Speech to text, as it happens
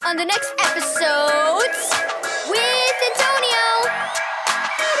on the next episodes with Antonio.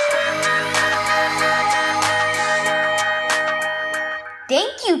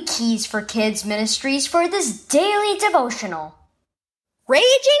 Thank you, Keys for Kids Ministries, for this daily devotional. Raging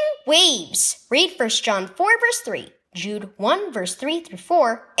waves. Read 1 John 4, verse 3, Jude 1, verse 3 through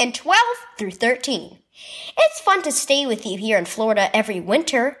 4, and 12 through 13. It's fun to stay with you here in Florida every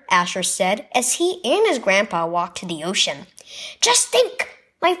winter, Asher said, as he and his grandpa walked to the ocean. Just think,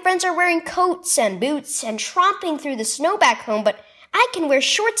 my friends are wearing coats and boots and tromping through the snow back home, but I can wear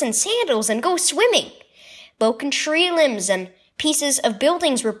shorts and sandals and go swimming. Broken tree limbs and pieces of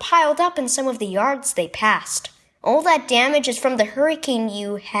buildings were piled up in some of the yards they passed. All that damage is from the hurricane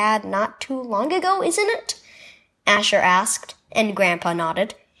you had not too long ago, isn't it? Asher asked, and Grandpa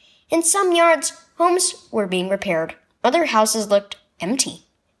nodded. In some yards, homes were being repaired. Other houses looked empty.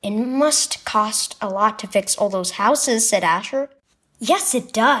 It must cost a lot to fix all those houses, said Asher. Yes,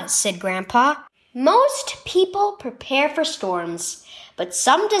 it does, said Grandpa. Most people prepare for storms, but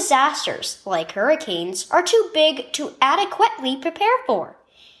some disasters, like hurricanes, are too big to adequately prepare for.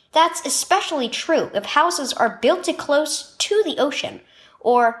 That's especially true if houses are built too close to the ocean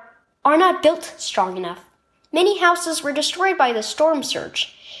or are not built strong enough. Many houses were destroyed by the storm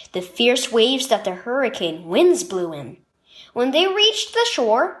surge, the fierce waves that the hurricane winds blew in. When they reached the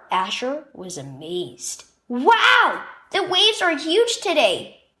shore, Asher was amazed. Wow! The waves are huge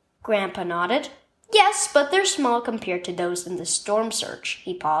today, Grandpa nodded. Yes, but they're small compared to those in the storm surge,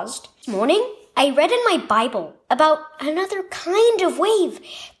 he paused. This morning, I read in my Bible about another kind of wave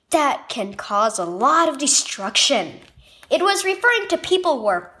that can cause a lot of destruction. It was referring to people who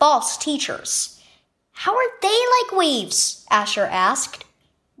are false teachers. How are they like waves? Asher asked.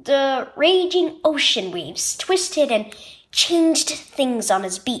 The raging ocean waves twisted and changed things on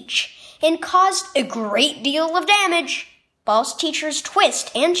his beach and caused a great deal of damage. False teachers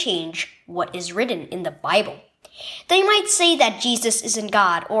twist and change what is written in the Bible. They might say that Jesus isn't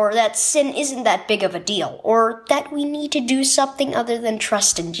God, or that sin isn't that big of a deal, or that we need to do something other than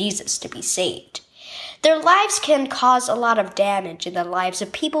trust in Jesus to be saved. Their lives can cause a lot of damage in the lives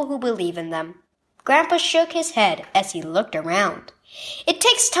of people who believe in them. Grandpa shook his head as he looked around. It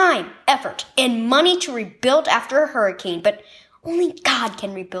takes time, effort, and money to rebuild after a hurricane, but only God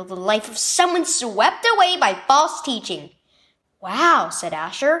can rebuild the life of someone swept away by false teaching. Wow, said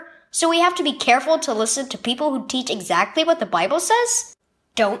Asher. So we have to be careful to listen to people who teach exactly what the Bible says?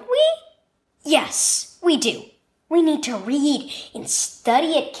 Don't we? Yes, we do. We need to read and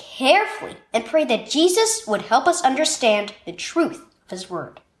study it carefully and pray that Jesus would help us understand the truth of His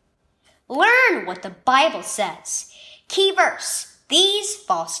Word. Learn what the Bible says. Key verse. These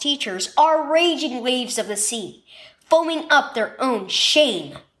false teachers are raging waves of the sea, foaming up their own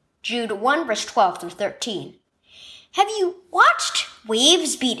shame. Jude 1, verse 12 through 13. Have you watched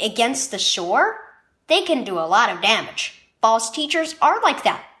waves beat against the shore? They can do a lot of damage. False teachers are like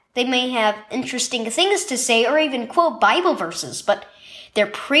that. They may have interesting things to say or even quote Bible verses, but they're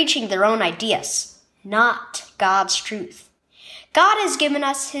preaching their own ideas, not God's truth. God has given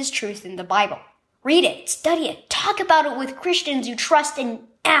us His truth in the Bible. Read it, study it, talk about it with Christians you trust, and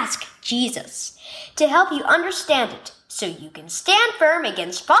ask Jesus to help you understand it so you can stand firm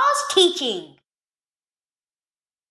against false teaching.